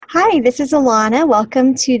Hi, this is Alana.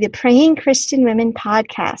 Welcome to the Praying Christian Women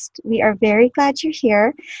podcast. We are very glad you're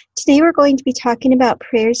here. Today we're going to be talking about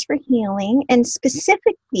prayers for healing and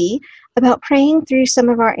specifically about praying through some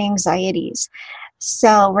of our anxieties.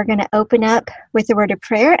 So we're going to open up with a word of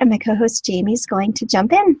prayer, and my co-host Jamie is going to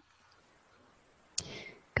jump in.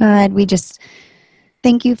 God, we just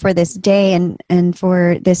thank you for this day and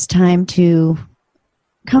for this time to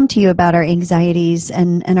come to you about our anxieties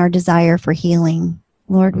and our desire for healing.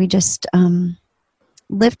 Lord, we just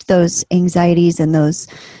lift those anxieties and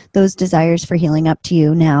those desires for healing up to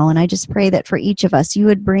you now. And I just pray that for each of us, you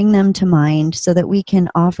would bring them to mind so that we can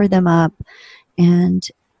offer them up and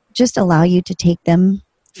just allow you to take them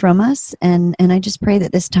from us. And I just pray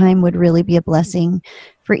that this time would really be a blessing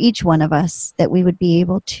for each one of us, that we would be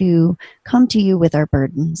able to come to you with our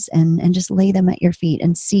burdens and just lay them at your feet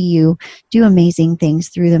and see you do amazing things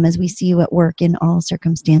through them as we see you at work in all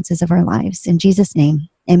circumstances of our lives. In Jesus' name,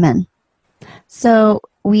 amen. So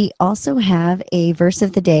we also have a verse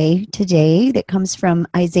of the day today that comes from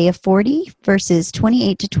Isaiah 40, verses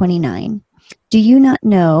 28 to 29. Do you not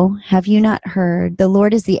know, have you not heard, the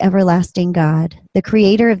Lord is the everlasting God, the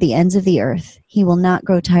creator of the ends of the earth. He will not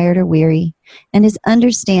grow tired or weary, and his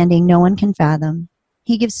understanding no one can fathom.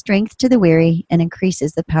 He gives strength to the weary and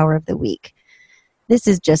increases the power of the weak. This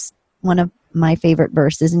is just one of my favorite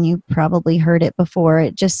verses, and you probably heard it before.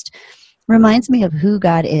 It just reminds me of who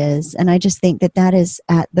God is, and I just think that that is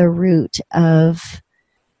at the root of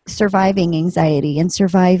surviving anxiety and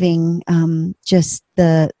surviving just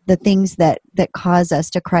the things that cause us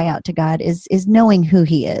to cry out to God is knowing who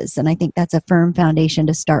he is. And I think that's a firm foundation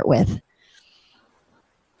to start with.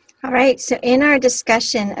 All right, so in our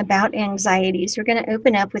discussion about anxieties, we're going to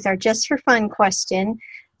open up with our just for fun question.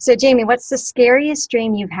 So Jamie, what's the scariest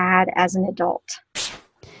dream you've had as an adult?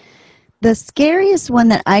 The scariest one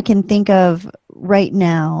that I can think of right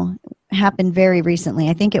now happened very recently.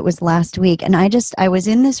 I think it was last week. And I was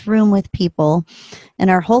in this room with people, and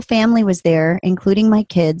our whole family was there, including my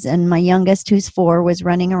kids, and my youngest, who's 4, was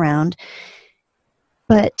running around.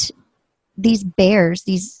 But these bears,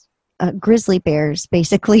 these grizzly bears,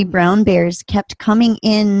 basically brown bears, kept coming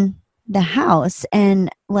in the house, and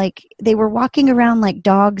like they were walking around like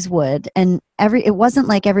dogs would, and it wasn't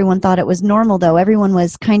like everyone thought it was normal, though. Everyone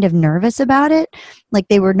was kind of nervous about it. Like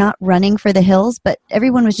they were not running for the hills, but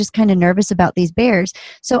everyone was just kind of nervous about these bears.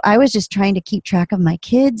 So I was just trying to keep track of my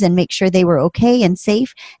kids and make sure they were okay and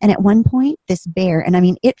safe. And at one point, this bear, and I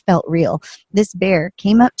mean, it felt real. This bear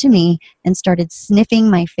came up to me and started sniffing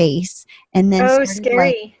my face, and then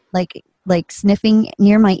scary. like sniffing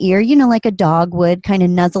near my ear, you know, like a dog would, kind of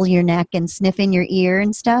nuzzle your neck and sniff in your ear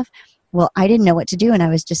and stuff. Well, I didn't know what to do, and I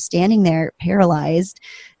was just standing there paralyzed.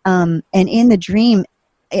 And in the dream,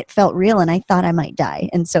 it felt real, and I thought I might die.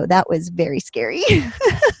 And so that was very scary.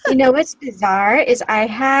 You know what's bizarre is I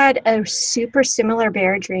had a super similar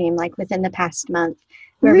bear dream like within the past month,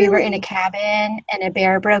 where Really? we were in a cabin and a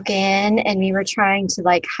bear broke in, and we were trying to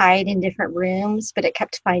like hide in different rooms, but it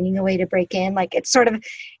kept finding a way to break in. Like it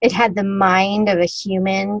had the mind of a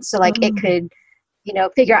human. So like it could,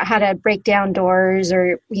 figure out how to break down doors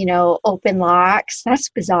or, open locks. That's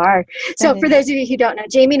bizarre. So for those of you who don't know,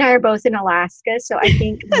 Jamie and I are both in Alaska. So I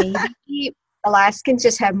think maybe Alaskans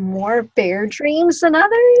just have more bear dreams than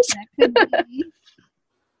others.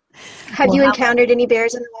 Have you encountered any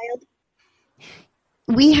bears in the wild?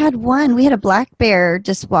 We had a black bear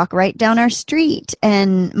just walk right down our street,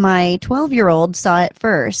 and my 12-year-old saw it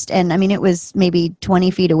first. And I mean, it was maybe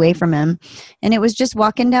 20 feet away from him, and it was just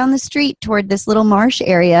walking down the street toward this little marsh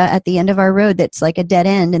area at the end of our road that's like a dead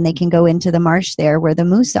end, and they can go into the marsh there where the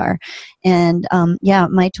moose are. And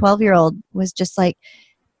my 12-year-old was just like,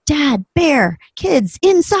 Dad, bear, kids,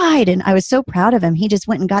 inside. And I was so proud of him. He just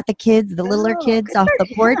went and got the kids, the littler kids off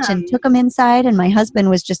the porch and took them inside. And my husband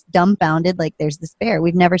was just dumbfounded, like, there's this bear.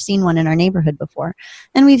 We've never seen one in our neighborhood before.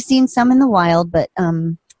 And we've seen some in the wild, but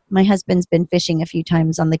my husband's been fishing a few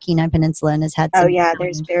times on the Kenai Peninsula and has had some. Oh, yeah,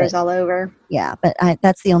 there's bears all over. Yeah, but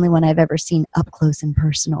that's the only one I've ever seen up close and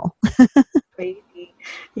personal. Crazy.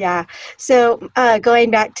 Yeah. So going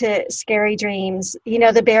back to scary dreams,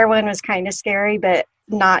 the bear one was kind of scary, but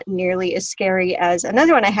not nearly as scary as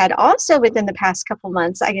another one I had also within the past couple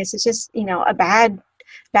months. I guess it's just, a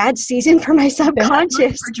bad season for my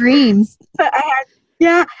subconscious. For dreams. But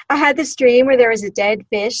I had this dream where there was a dead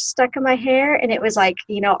fish stuck in my hair, and it was like,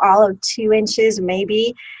 all of 2 inches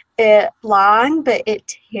maybe long, but it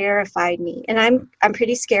terrified me. And I'm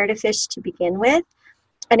pretty scared of fish to begin with.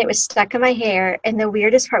 And it was stuck in my hair. And the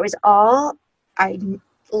weirdest part was all I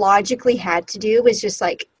logically had to do was just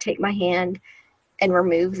like take my hand and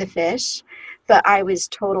remove the fish. but I was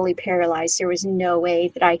totally paralyzed. There was no way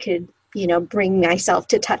that I could, bring myself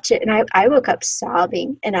to touch it. And I woke up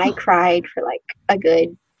sobbing, and I cried for like a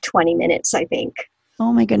good 20 minutes, I think.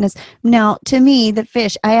 Oh my goodness. Now, to me, the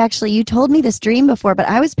fish, you told me this dream before, but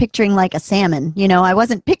I was picturing like a salmon. I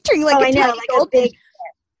wasn't picturing like a tiny goldfish.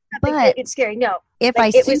 But it's scary. No, it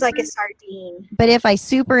was like a sardine. But if I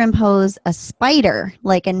superimpose a spider,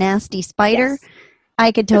 like a nasty spider, yes,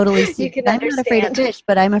 I could totally see. I'm not afraid of fish,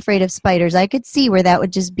 but I'm afraid of spiders. I could see where that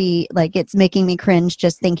would just be like, it's making me cringe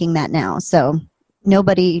just thinking that now. So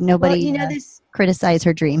nobody criticize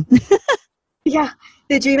her dream. Yeah.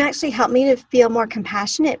 The dream actually helped me to feel more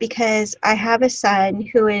compassionate, because I have a son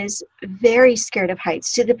who is very scared of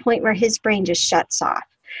heights to the point where his brain just shuts off.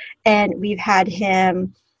 And we've had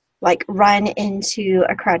him like run into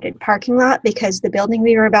a crowded parking lot because the building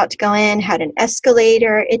we were about to go in had an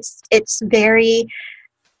escalator. It's very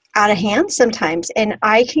out of hand sometimes. And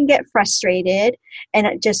I can get frustrated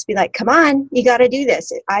and just be like, come on, you got to do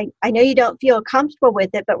this. I know you don't feel comfortable with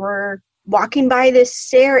it, but we're walking by this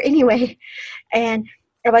stair anyway. And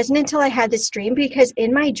it wasn't until I had this dream, because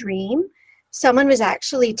in my dream, someone was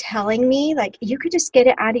actually telling me, like, you could just get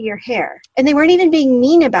it out of your hair. And they weren't even being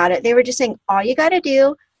mean about it. They were just saying, all you got to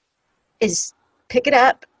do is pick it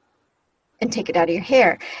up and take it out of your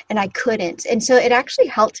hair. And I couldn't. And so it actually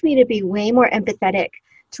helped me to be way more empathetic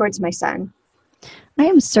towards my son. I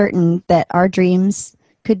am certain that our dreams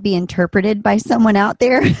could be interpreted by someone out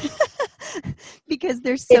there. Because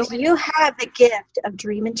there's so many. If you have the gift of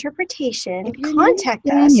dream interpretation, contact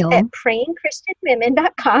us at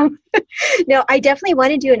prayingchristianwomen.com. No, I definitely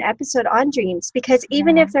want to do an episode on dreams, because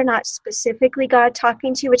even if they're not specifically God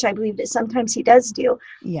talking to you, which I believe that sometimes he does do,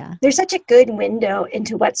 there's such a good window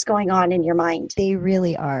into what's going on in your mind. They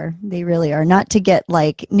really are. They really are. Not to get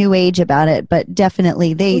like new age about it, but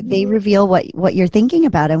definitely they reveal what you're thinking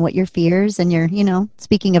about and what your fears and your,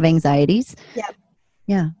 speaking of anxieties.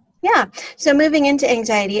 Yeah. Yeah. So moving into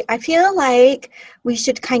anxiety, I feel like we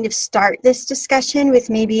should kind of start this discussion with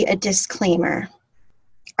maybe a disclaimer.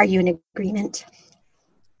 Are you in agreement?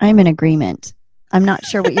 I'm in agreement. I'm not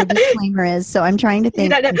sure what your disclaimer is, so I'm trying to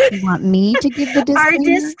think. If you want me to give the disclaimer? Our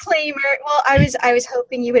disclaimer, well, I was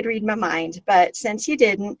hoping you would read my mind, but since you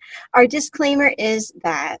didn't, our disclaimer is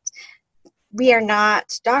that we are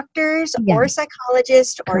not doctors or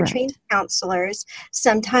psychologists or trained counselors.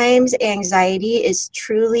 Sometimes anxiety is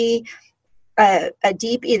truly a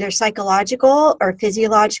deep either psychological or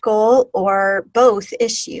physiological or both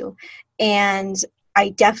issue. And I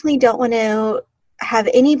definitely don't want to have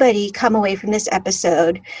anybody come away from this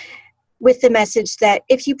episode with the message that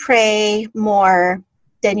if you pray more,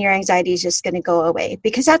 then your anxiety is just going to go away,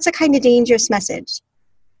 because that's a kind of dangerous message.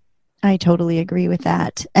 I totally agree with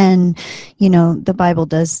that. And, the Bible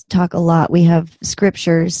does talk a lot. We have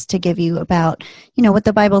scriptures to give you about, what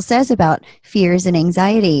the Bible says about fears and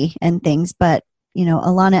anxiety and things. But,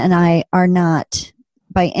 Alana and I are not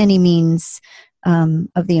by any means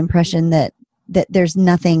of the impression that there's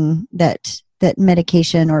nothing that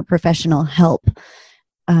medication or professional help.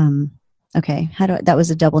 That was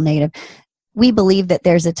a double negative. We believe that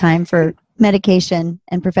there's a time for medication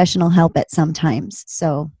and professional help at some times.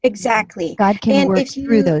 So exactly, God can work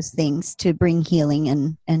through those things to bring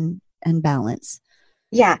healing and balance.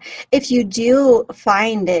 Yeah. If you do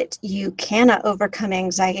find that you cannot overcome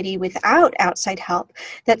anxiety without outside help,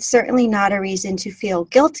 that's certainly not a reason to feel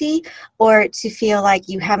guilty or to feel like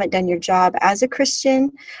you haven't done your job as a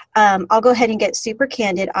Christian. I'll go ahead and get super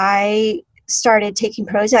candid. I started taking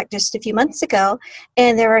Prozac just a few months ago,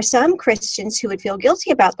 and there are some Christians who would feel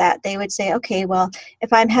guilty about that. They would say, okay, well,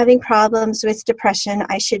 if I'm having problems with depression,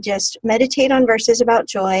 I should just meditate on verses about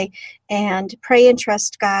joy and pray and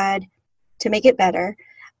trust God to make it better.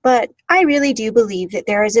 But I really do believe that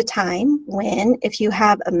there is a time when, if you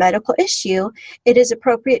have a medical issue, it is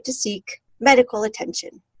appropriate to seek medical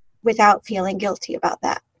attention without feeling guilty about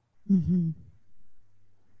that. Mm-hmm.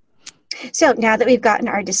 So now that we've gotten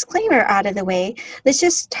our disclaimer out of the way, let's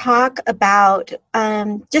just talk about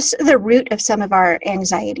just the root of some of our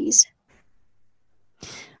anxieties.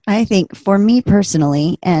 I think for me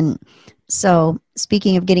personally, and so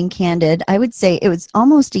speaking of getting candid, I would say it was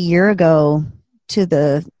almost a year ago to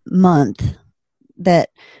the month that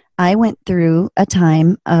I went through a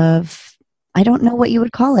time of, I don't know what you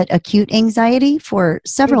would call it, acute anxiety for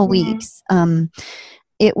several weeks.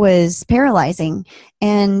 It was paralyzing.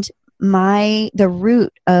 And the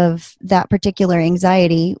root of that particular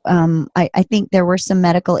anxiety, I think there were some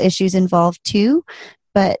medical issues involved too,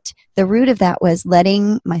 but the root of that was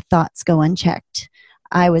letting my thoughts go unchecked.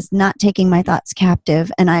 I was not taking my thoughts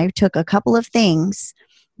captive, and I took a couple of things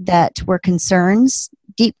that were concerns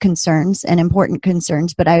deep concerns and important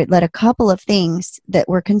concerns, but I let a couple of things that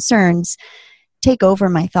were concerns take over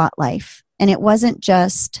my thought life. And it wasn't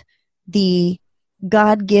just the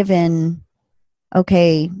God-given,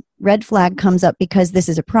 okay, red flag comes up because this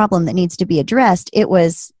is a problem that needs to be addressed. It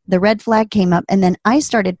was the red flag came up, and then I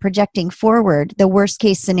started projecting forward the worst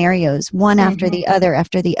case scenarios, one after the other,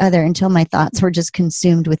 until my thoughts were just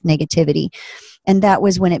consumed with negativity. And that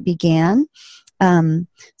was when it began.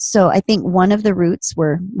 So I think one of the roots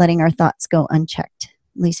were letting our thoughts go unchecked,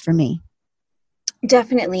 at least for me.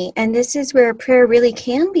 Definitely. And this is where prayer really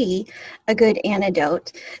can be a good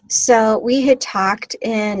antidote. So we had talked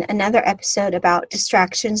in another episode about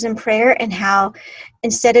distractions in prayer and how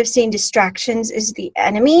instead of seeing distractions as the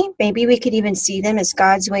enemy, maybe we could even see them as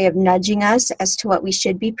God's way of nudging us as to what we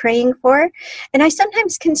should be praying for. And I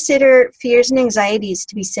sometimes consider fears and anxieties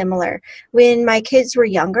to be similar. When my kids were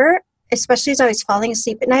younger, especially as I was falling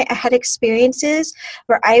asleep at night, I had experiences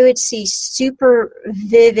where I would see super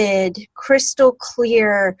vivid, crystal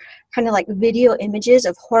clear, kind of like video images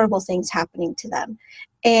of horrible things happening to them.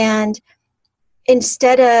 And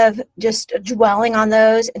instead of just dwelling on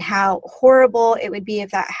those and how horrible it would be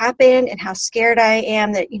if that happened and how scared I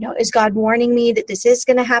am that, is God warning me that this is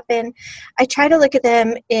going to happen? I try to look at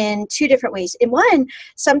them in two different ways. In one,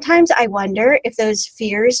 sometimes I wonder if those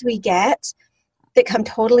fears we get that come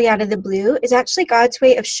totally out of the blue is actually God's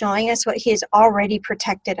way of showing us what he has already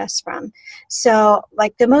protected us from. So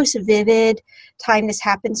like the most vivid time this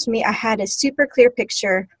happens to me, I had a super clear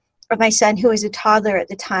picture of my son, who was a toddler at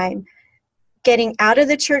the time, getting out of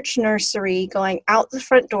the church nursery, going out the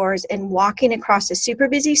front doors and walking across a super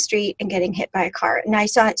busy street and getting hit by a car. And I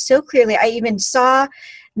saw it so clearly. I even saw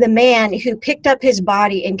the man who picked up his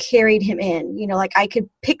body and carried him in. Like I could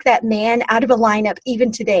pick that man out of a lineup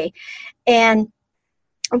even today. And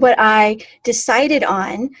what I decided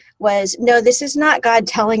on was, no, this is not God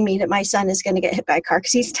telling me that my son is going to get hit by a car,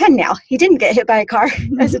 because he's 10 now. He didn't get hit by a car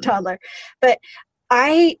as a toddler. But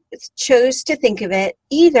I chose to think of it,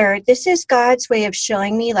 either this is God's way of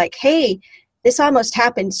showing me like, hey, this almost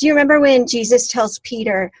happened. Do you remember when Jesus tells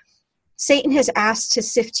Peter, Satan has asked to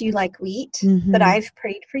sift you like wheat, but I've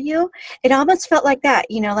prayed for you? It almost felt like that,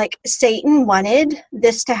 like Satan wanted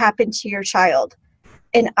this to happen to your child,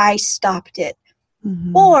 and I stopped it.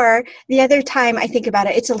 Or the other time I think about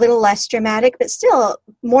it, it's a little less dramatic, but still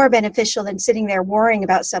more beneficial than sitting there worrying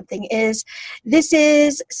about something, is this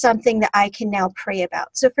is something that I can now pray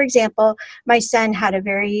about. So for example, my son had a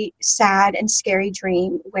very sad and scary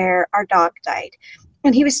dream where our dog died,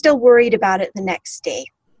 and he was still worried about it the next day.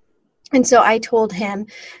 And so I told him,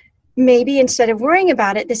 maybe instead of worrying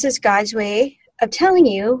about it, this is God's way of telling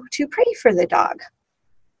you to pray for the dog.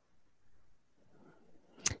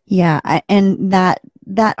 Yeah, and that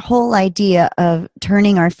whole idea of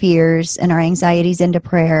turning our fears and our anxieties into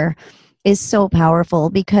prayer is so powerful,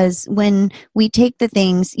 because when we take the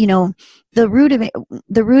things, the root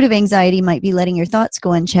of anxiety might be letting your thoughts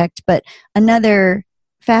go unchecked, but another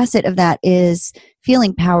facet of that is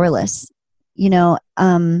feeling powerless,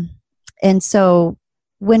 and so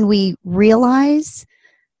when we realize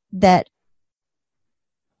that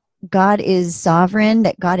God is sovereign,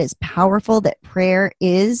 that God is powerful, that prayer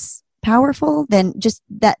is powerful, then just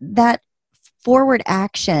that forward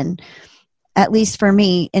action, at least for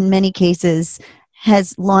me in many cases,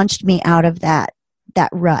 has launched me out of that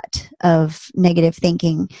rut of negative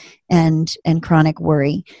thinking and chronic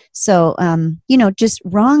worry. So, just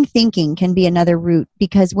wrong thinking can be another root,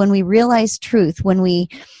 because when we realize truth, when we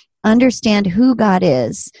understand who God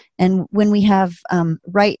is, and when we have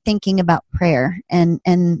right thinking about prayer, and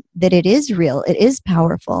that it is real, it is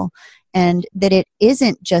powerful, and that it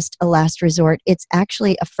isn't just a last resort, it's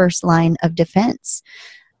actually a first line of defense.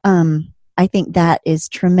 I think that is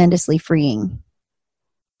tremendously freeing.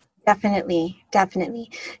 Definitely.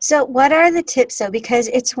 So what are the tips though? Because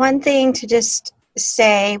it's one thing to just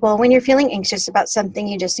say, well, when you're feeling anxious about something,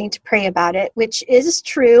 you just need to pray about it, which is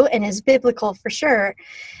true and is biblical for sure.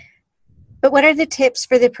 But what are the tips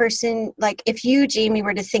for the person, like if you, Jamie,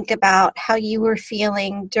 were to think about how you were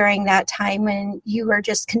feeling during that time when you were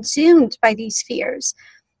just consumed by these fears?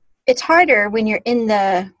 It's harder when you're in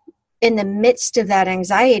the midst of that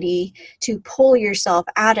anxiety to pull yourself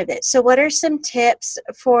out of it. So what are some tips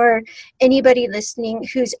for anybody listening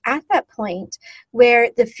who's at that point where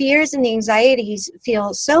the fears and the anxieties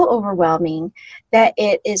feel so overwhelming that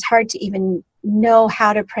it is hard to even know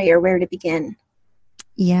how to pray or where to begin?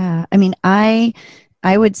 Yeah. I mean, I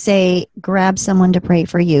would say grab someone to pray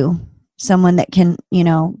for you, someone that can,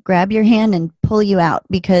 grab your hand and pull you out,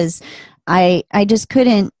 because I just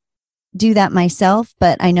couldn't do that myself,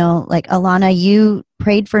 but I know, like Alana, you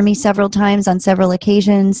prayed for me several times on several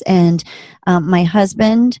occasions, and my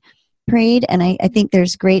husband prayed, and I think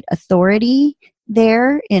there's great authority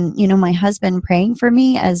there in, my husband praying for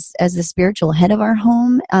me as the spiritual head of our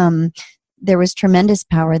home. There was tremendous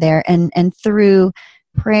power there, and through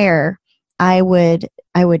prayer, I would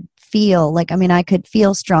feel like, I could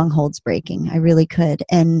feel strongholds breaking. I really could.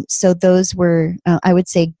 And so those were, I would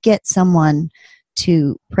say, get someone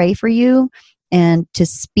to pray for you and to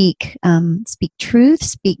speak truth,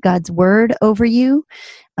 speak God's word over you.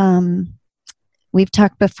 We've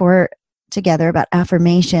talked before together about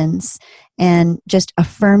affirmations and just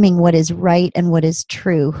affirming what is right and what is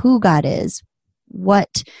true, who God is,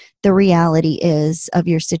 what the reality is of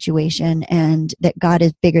your situation, and that God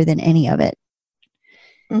is bigger than any of it.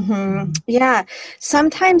 Mm-hmm. Yeah.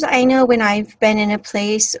 Sometimes I know when I've been in a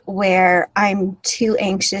place where I'm too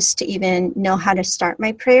anxious to even know how to start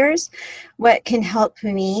my prayers, what can help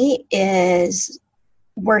me is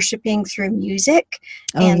worshiping through music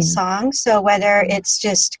and songs. So whether it's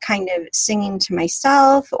just kind of singing to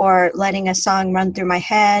myself or letting a song run through my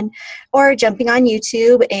head or jumping on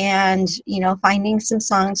YouTube and, finding some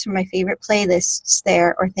songs from my favorite playlists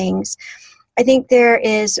there or things. I think there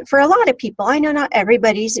is, for a lot of people, I know not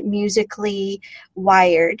everybody's musically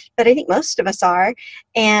wired, but I think most of us are.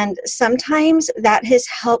 And sometimes that has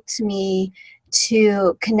helped me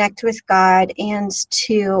to connect with God and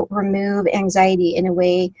to remove anxiety in a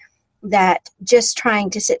way that just trying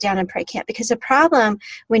to sit down and pray can't. Because the problem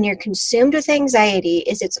when you're consumed with anxiety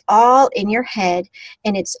is it's all in your head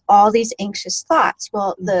and it's all these anxious thoughts.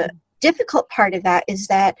 Well, the difficult part of that is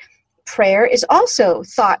that prayer is also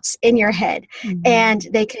thoughts in your head, and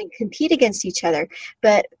they can compete against each other.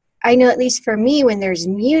 But I know, at least for me, when there's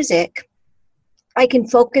music, I can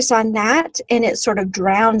focus on that and it sort of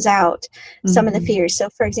drowns out some of the fears. So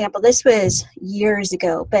for example, this was years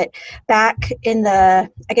ago, but back in I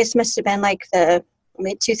guess must have been like the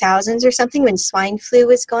mid 2000s or something, when swine flu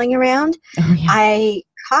was going around. I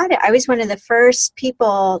caught it. I was one of the first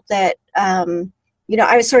people that,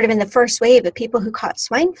 I was sort of in the first wave of people who caught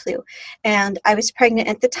swine flu, and I was pregnant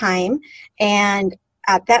at the time. And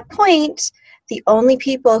at that point, the only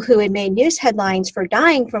people who had made news headlines for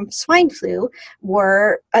dying from swine flu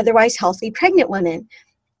were otherwise healthy pregnant women.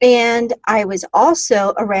 And I was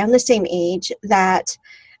also around the same age that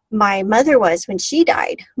my mother was when she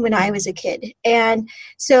died when I was a kid. And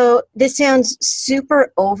so this sounds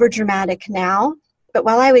super overdramatic now, but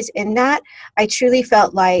while I was in that, I truly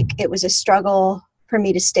felt like it was a struggle for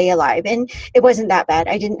me to stay alive. And it wasn't that bad.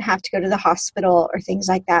 I didn't have to go to the hospital or things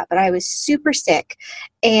like that, but I was super sick.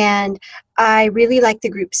 And I really like the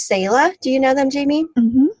group Selah. Do you know them, Jamie?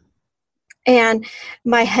 Mm-hmm. And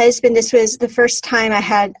my husband, this was the first time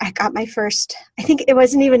I got my first, I think it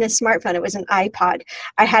wasn't even a smartphone, it was an iPod.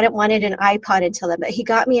 I hadn't wanted an iPod until then, but he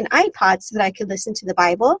got me an iPod so that I could listen to the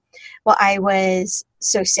Bible while I was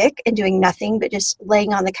so sick and doing nothing but just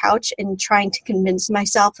laying on the couch and trying to convince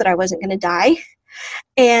myself that I wasn't going to die.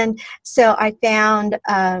 And so I found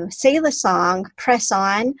a Selah song, Press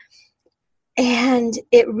On, and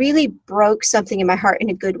it really broke something in my heart in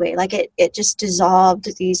a good way. Like it just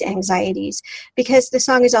dissolved these anxieties, because the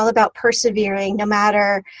song is all about persevering no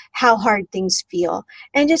matter how hard things feel.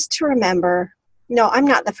 And just to remember, no, I'm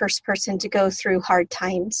not the first person to go through hard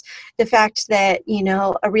times. The fact that,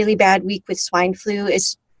 a really bad week with swine flu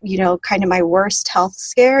is, kind of my worst health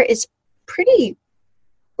scare is pretty,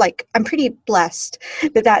 I'm pretty blessed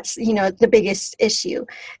that that's, the biggest issue.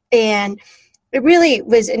 And it really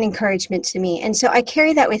was an encouragement to me. And so I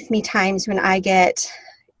carry that with me times when I get,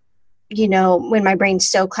 when my brain's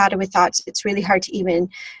so clouded with thoughts, it's really hard to even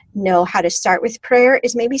know how to start with prayer,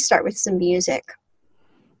 is maybe start with some music.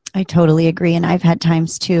 I totally agree. And I've had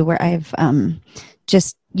times too where I've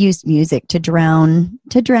just used music to drown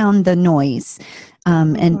the noise.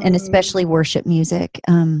 And especially worship music.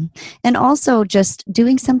 And also just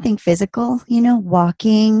doing something physical,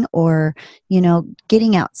 walking or,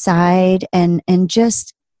 getting outside and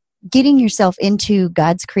just getting yourself into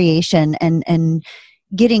God's creation and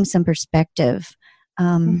getting some perspective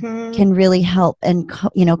can really help. And,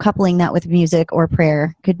 coupling that with music or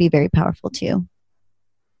prayer could be very powerful too.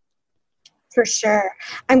 For sure.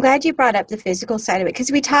 I'm glad you brought up the physical side of it,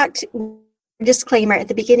 because we talked, disclaimer, at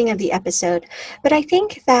the beginning of the episode, but I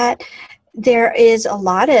think that there is a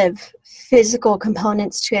lot of physical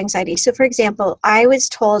components to anxiety. So for example, I was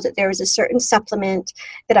told that there was a certain supplement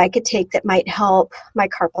that I could take that might help my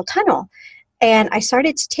carpal tunnel, and I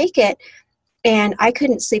started to take it, And I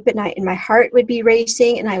couldn't sleep at night, and my heart would be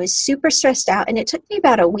racing, and I was super stressed out. And it took me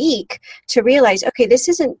about a week to realize, okay, this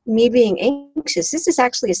isn't me being anxious. This is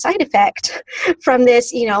actually a side effect from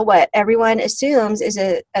this, what everyone assumes is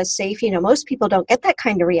a safe, most people don't get that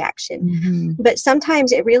kind of reaction. Mm-hmm. But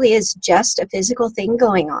sometimes it really is just a physical thing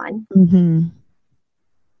going on. Mm-hmm.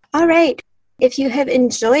 All right. If you have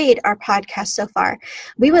enjoyed our podcast so far,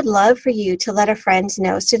 we would love for you to let our friends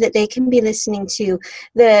know so that they can be listening to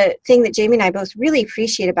the thing that Jamie and I both really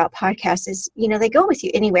appreciate about podcasts is, they go with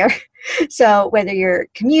you anywhere. So whether you're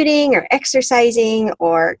commuting or exercising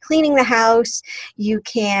or cleaning the house, you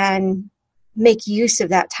can make use of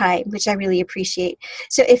that time, which I really appreciate.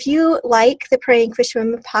 So if you like the Praying Fish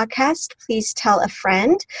Women podcast, please tell a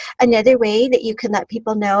friend. Another way that you can let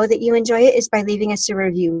people know that you enjoy it is by leaving us a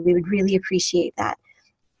review. We would really appreciate that.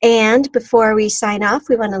 And before we sign off,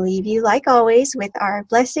 we want to leave you, like always, with our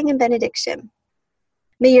blessing and benediction.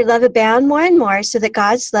 May your love abound more and more so that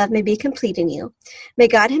God's love may be complete in you. May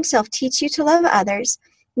God himself teach you to love others.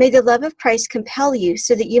 May the love of Christ compel you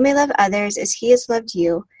so that you may love others as he has loved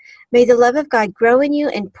you. May the love of God grow in you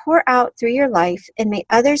and pour out through your life, and may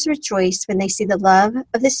others rejoice when they see the love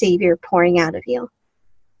of the Savior pouring out of you.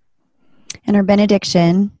 And our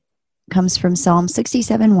benediction comes from Psalm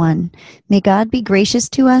 67:1. May God be gracious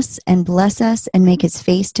to us and bless us and make his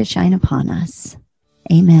face to shine upon us.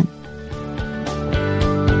 Amen.